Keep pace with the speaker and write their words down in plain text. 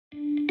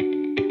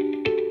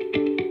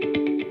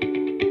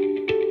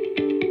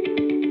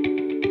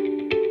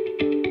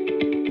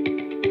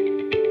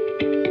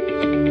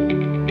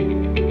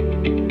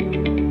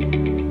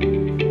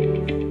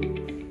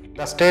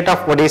The state of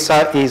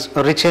Odisha is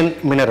rich in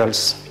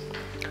minerals.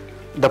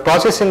 The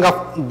processing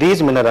of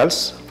these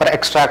minerals for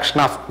extraction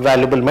of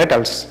valuable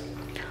metals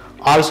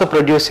also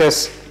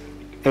produces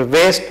a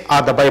waste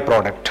or the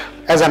byproduct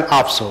as an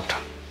offshoot.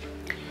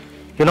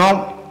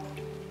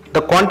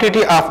 The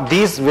quantity of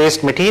these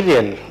waste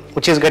material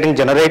which is getting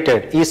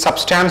generated is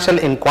substantial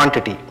in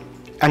quantity,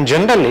 and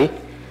generally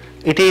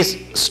it is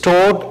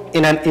stored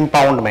in an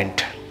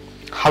impoundment.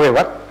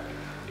 However,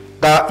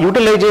 the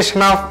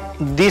utilization of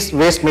this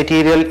waste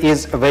material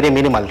is very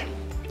minimal.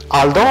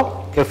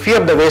 Although a few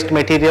of the waste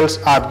materials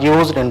are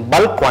used in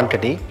bulk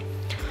quantity,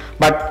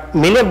 but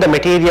many of the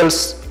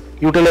materials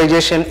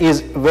utilization is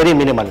very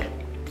minimal,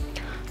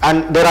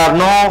 and there are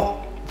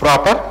no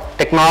proper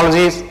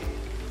technologies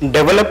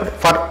developed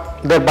for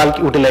their bulk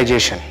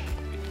utilization.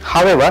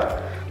 However,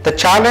 the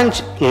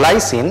challenge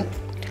lies in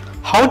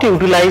how to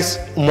utilize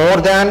more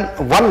than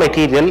one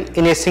material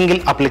in a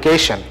single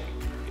application,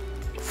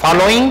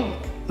 following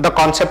the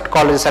concept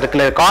called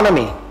circular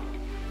economy.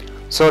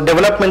 So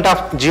development of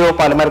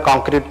geopolymer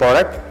concrete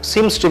product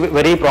seems to be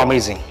very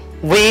promising.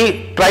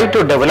 We try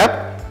to develop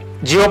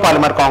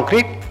geopolymer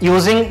concrete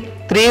using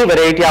three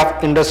variety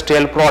of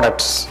industrial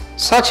products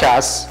such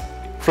as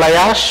fly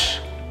ash,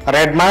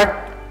 red mud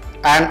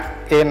and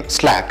in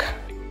slag.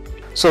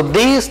 So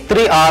these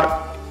three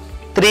are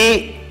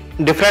three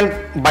different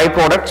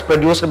byproducts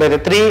produced by the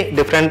three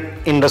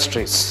different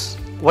industries.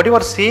 What you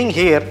are seeing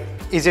here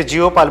is a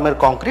geopolymer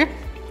concrete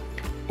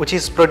which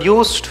is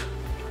produced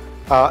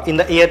in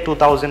the year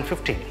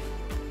 2015.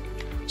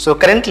 So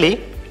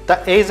currently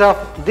the age of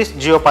this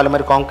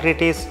geopolymer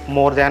concrete is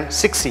more than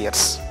 6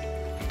 years.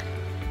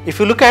 If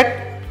you look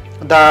at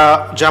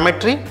the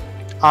geometry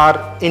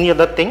or any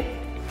other thing,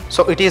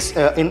 so it is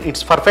in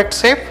its perfect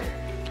shape.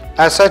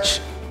 As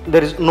such,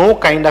 there is no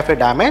kind of a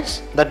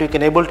damage that you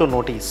can able to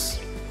notice.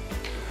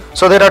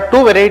 So there are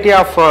two variety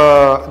of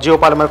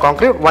geopolymer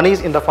concrete. One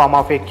is in the form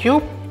of a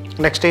cube,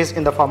 next is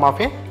in the form of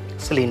a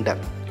cylinder.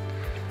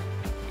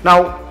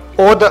 Now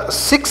over the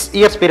 6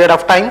 years period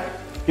of time,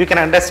 you can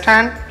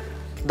understand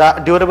the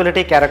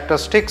durability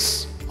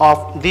characteristics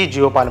of the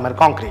geopolymer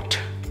concrete.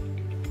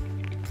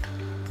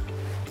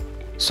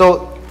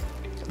 So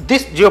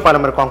this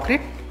geopolymer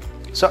concrete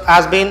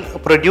has been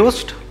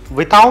produced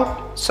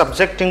without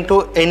subjecting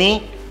to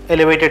any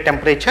elevated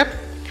temperature,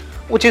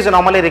 which is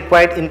normally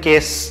required in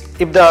case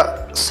if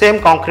the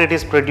same concrete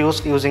is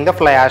produced using the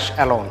fly ash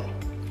alone.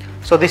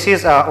 So this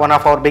is one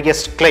of our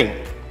biggest claim.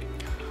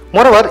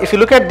 Moreover, if you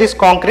look at this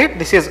concrete,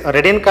 this is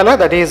red in color,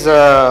 that is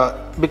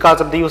because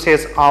of the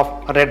usage of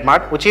red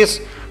mud, which is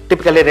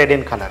typically red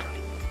in color.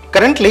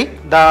 Currently,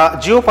 the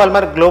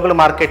geopolymer global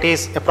market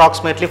is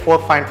approximately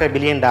 $4.5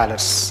 billion,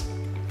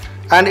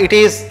 and it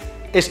is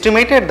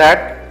estimated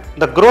that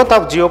the growth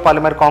of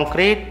geopolymer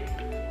concrete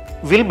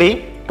will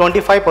be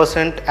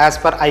 25% as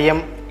per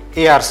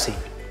IMARC.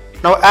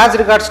 Now as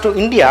regards to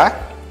India,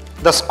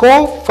 the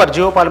scope for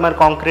geopolymer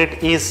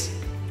concrete is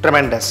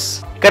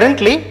tremendous.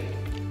 Currently,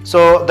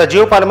 so the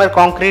geopolymer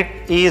concrete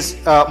is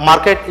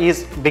market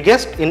is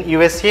biggest in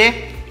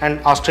USA and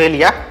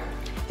Australia.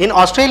 In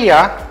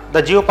Australia,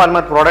 the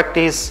geopolymer product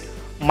is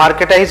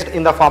marketized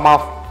in the form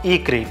of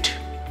e-crete,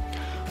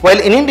 while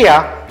in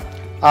India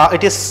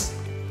it is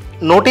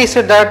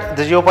noticed that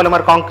the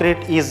geopolymer concrete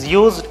is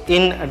used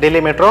in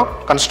Delhi metro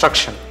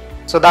construction.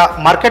 So the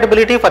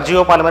marketability for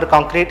geopolymer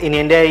concrete in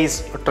India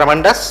is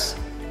tremendous.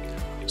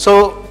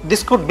 So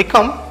this could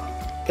become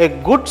a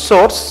good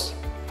source,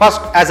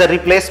 first as a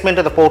replacement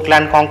of the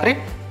Portland concrete.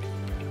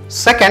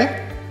 Second,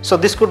 so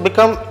this could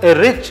become a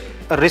rich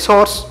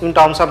resource in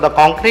terms of the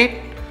concrete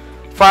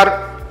for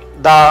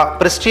the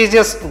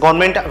prestigious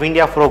Government of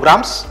India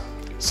programs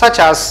such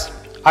as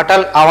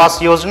Atal Awas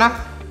Yojana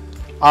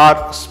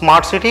or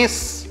smart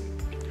cities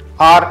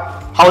or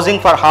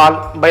housing for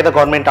all by the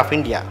Government of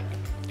India.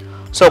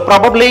 So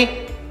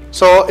probably,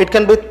 so it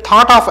can be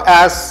thought of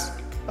as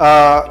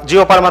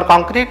geopolymer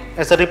concrete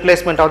as a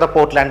replacement of the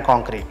Portland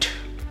concrete.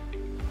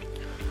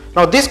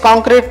 Now this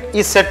concrete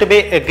is said to be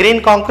a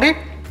green concrete.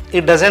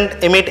 It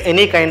doesn't emit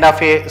any kind of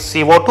a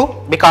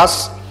CO2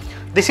 because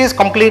this is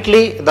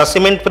completely the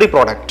cement free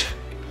product.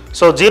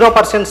 So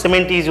 0%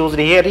 cement is used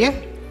here.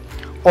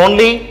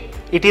 Only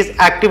it is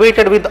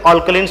activated with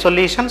alkaline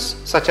solutions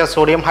such as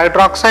sodium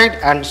hydroxide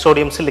and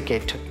sodium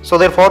silicate. So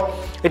therefore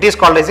it is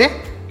called as a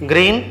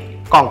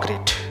green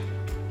concrete.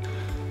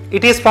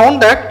 It is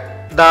found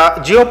that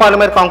the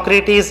geopolymer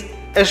concrete is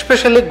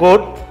especially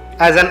good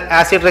as an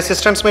acid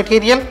resistance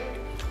material,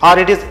 or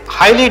it is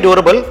highly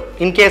durable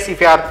in case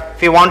if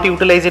you want to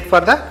utilize it for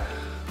the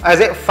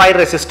as a fire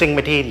resisting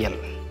material.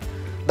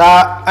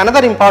 The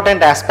another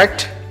important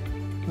aspect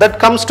that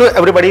comes to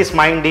everybody's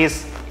mind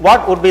is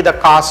what would be the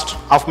cost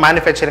of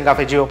manufacturing of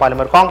a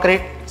geopolymer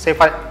concrete, say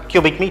per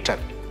cubic meter.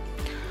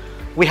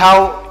 We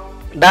have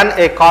done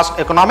a cost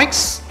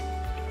economics.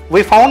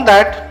 We found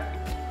that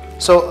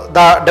so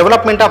the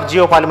development of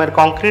geopolymer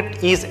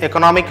concrete is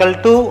economical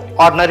to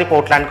ordinary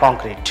Portland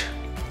concrete,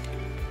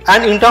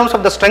 and in terms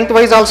of the strength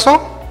wise also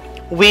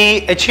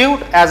we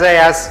achieved as high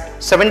as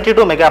 72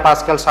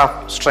 megapascals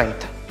of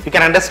strength. You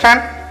can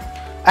understand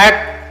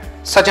at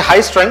such a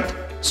high strength.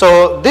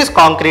 So this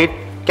concrete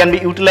can be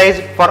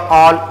utilized for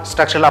all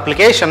structural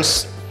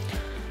applications,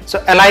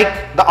 so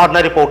alike the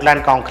ordinary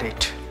Portland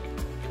concrete.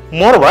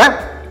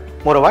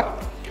 Moreover,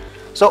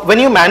 so when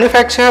you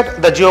manufacture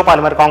the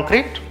geopolymer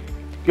concrete,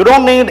 you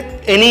don't need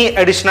any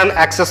additional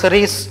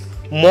accessories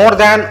more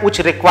than which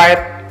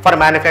required for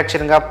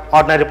manufacturing of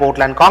ordinary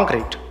Portland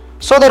concrete.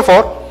 So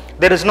therefore,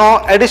 there is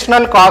no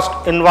additional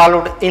cost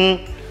involved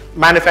in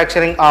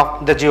manufacturing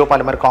of the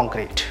geopolymer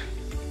concrete.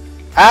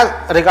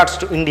 As regards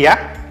to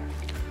India,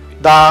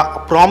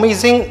 the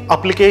promising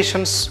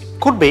applications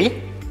could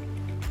be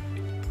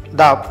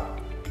the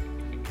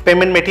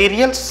pavement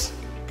materials,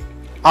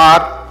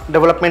 or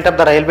development of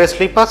the railway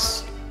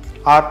sleepers,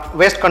 or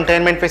waste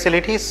containment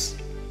facilities,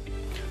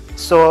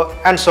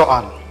 and so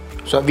on.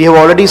 So we have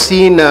already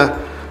seen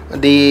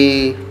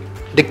the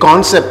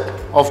concept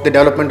of the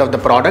development of the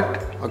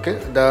product, okay,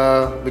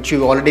 which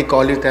you already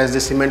call it as the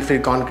cement free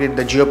concrete,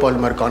 the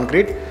geopolymer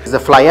concrete. The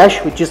fly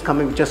ash which has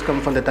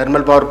come from the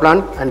thermal power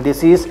plant, and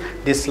this is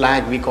the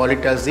slag, we call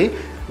it as the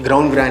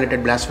ground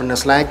granulated blast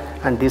furnace slag,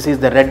 and this is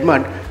the red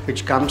mud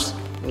which comes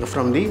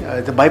from the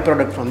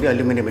byproduct from the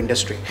aluminum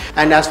industry.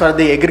 And as far as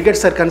the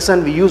aggregates are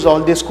concerned, we use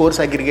all these coarse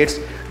aggregates,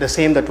 the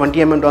 20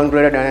 mm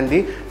downgraded and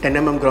the 10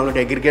 mm grounded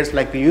aggregates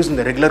like we use in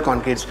the regular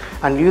concretes,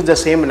 and we use the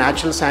same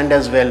natural sand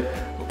as well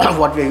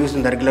what we are using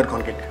in the regular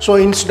concrete. So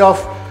instead of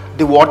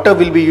the water,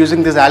 will be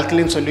using these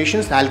alkaline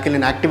solutions,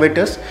 alkaline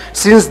activators.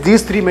 Since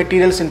these three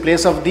materials in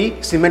place of the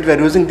cement we are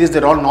using, these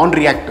they're all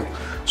non-reactive.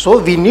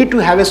 So we need to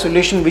have a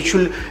solution which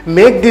will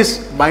make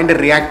this binder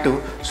reactive,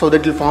 so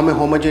that it will form a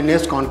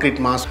homogeneous concrete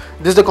mass.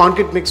 This is the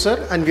concrete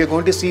mixer, and we are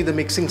going to see the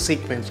mixing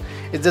sequence.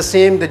 It's the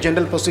same, the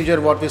general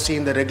procedure what we see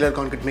in the regular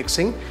concrete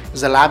mixing.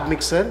 It's a lab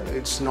mixer.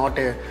 It's not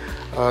a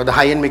the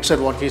high-end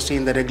mixer what we see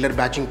in the regular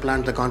batching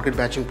plant, the concrete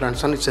batching plant.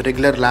 So it's a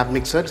regular lab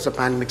mixer. It's a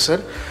pan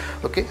mixer.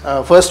 Okay.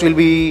 First we'll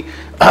be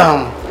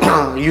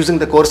using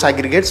the coarse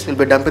aggregates. We'll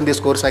be dumping these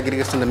coarse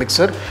aggregates in the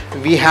mixer.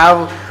 We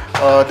have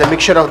the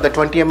mixture of the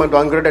 20 mm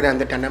downgraded and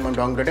the 10 mm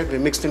downgraded. We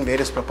mixed in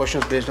various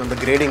proportions based on the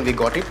grading we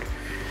got it.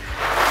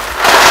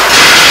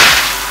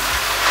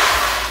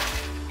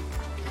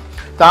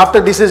 So after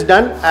this is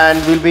done,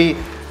 and we'll be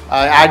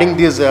adding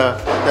these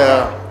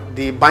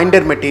the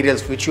binder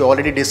materials which you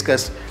already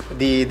discussed,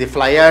 the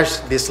fly ash,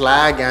 the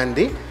slag, and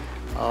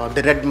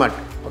the red mud.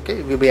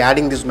 Okay, we'll be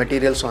adding these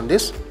materials on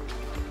this.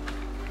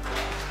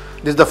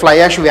 This is the fly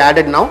ash we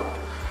added now.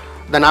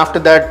 Then after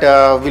that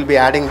we'll be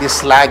adding the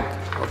slag,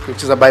 okay,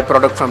 which is a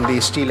byproduct from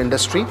the steel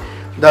industry.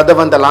 The other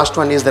one, the last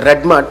one, is the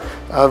red mud,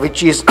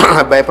 which is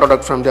a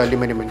byproduct from the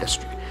aluminum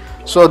industry.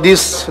 So we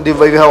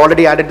have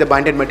already added the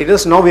binder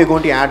materials. Now we are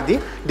going to add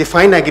the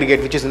fine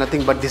aggregate, which is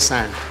nothing but the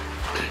sand.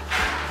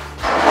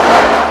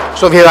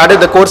 So we have added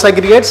the coarse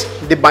aggregates,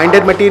 the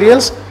binder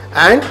materials,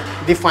 and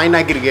the fine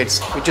aggregates,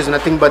 which is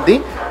nothing but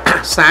the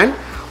sand.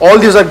 All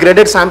these are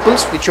graded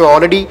samples, which you have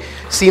already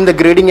seen the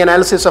grading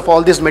analysis of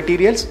all these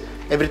materials.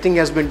 Everything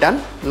has been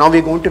done. Now we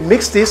are going to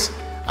mix this,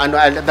 and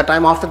at the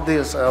time after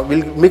this,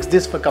 we'll mix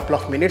this for a couple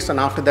of minutes, and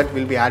after that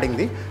we'll be adding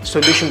the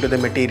solution to the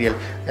material.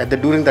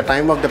 During the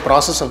time of the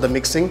process of the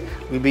mixing,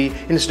 we'll be,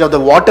 instead of the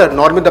water,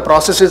 normally the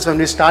process is when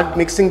we start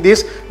mixing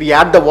this, we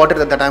add the water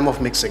at the time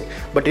of mixing.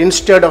 But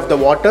instead of the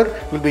water,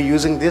 we'll be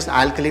using this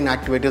alkaline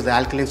activators, the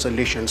alkaline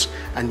solutions,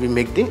 and we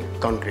make the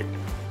concrete.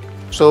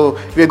 So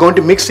we are going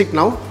to mix it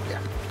now.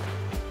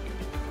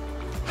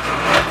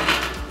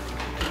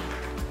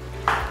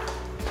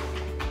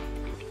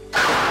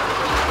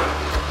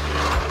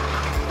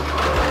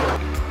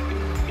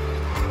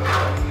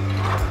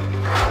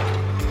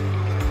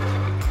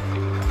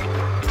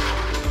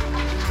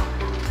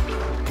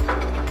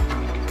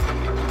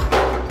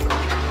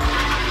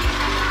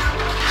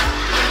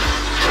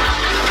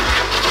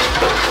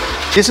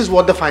 This is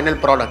what the final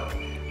product.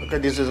 Okay,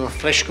 this is a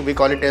fresh, we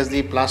call it as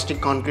the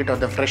plastic concrete or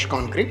the fresh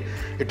concrete.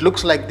 It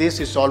looks like this,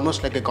 it's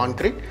almost like a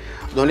concrete.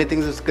 The only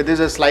thing is there is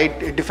a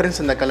slight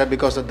difference in the color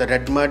because of the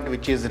red mud,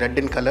 which is red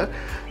in color.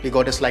 We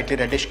got a slightly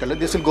reddish color.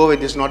 This will go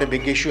with this, not a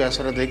big issue as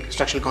far as the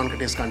structural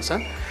concrete is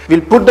concerned.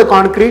 We'll put the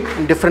concrete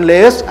in different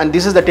layers, and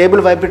this is the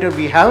table vibrator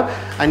we have,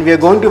 and we are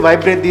going to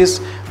vibrate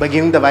this by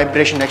giving the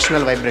vibration,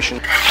 external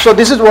vibration. So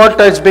this is what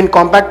has been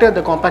compacted.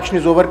 The compaction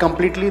is over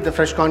completely, the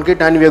fresh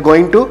concrete, and we are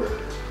going to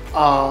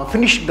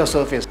finish the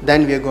surface.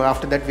 Then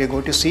after that we are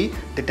going to see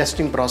the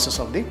testing process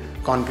of the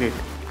concrete.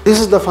 This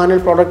is the final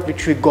product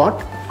which we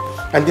got,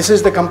 and this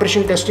is the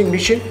compression testing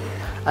machine,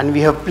 and we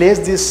have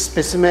placed this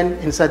specimen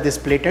inside this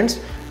platens,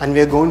 and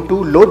we are going to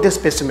load the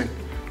specimen,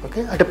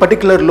 okay, at a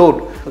particular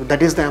load.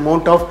 That is the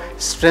amount of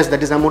stress,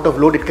 that is the amount of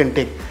load it can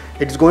take.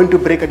 It's going to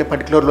break at a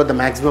particular load, the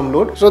maximum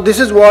load. So this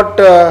is what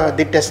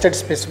the tested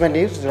specimen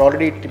is. It's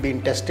already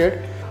been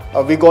tested.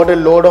 We got a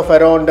load of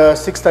around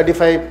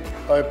 635.6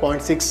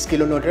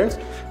 kilonewtons.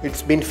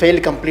 It's been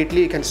failed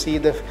completely. You can see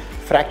the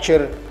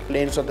fracture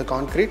planes of the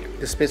concrete,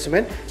 the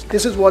specimen.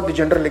 This is what the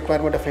general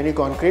requirement of any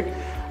concrete.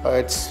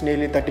 It's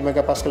nearly 30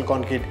 megapascal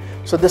concrete.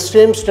 So the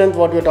same strength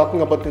what we are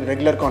talking about in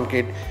regular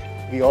concrete,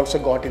 we also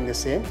got in the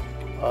same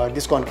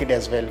this concrete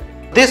as well.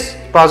 This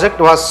project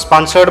was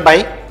sponsored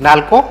by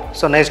NALCO,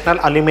 so National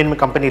Aluminium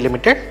Company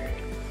Limited.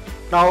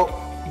 Now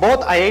both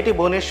IIT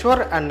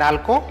Bhubaneshwar and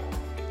NALCO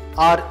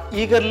are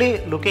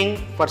eagerly looking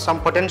for some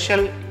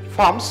potential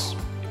firms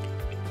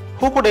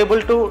who could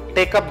able to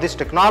take up this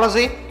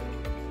technology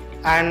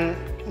and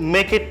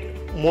make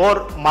it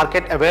more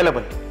market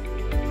available.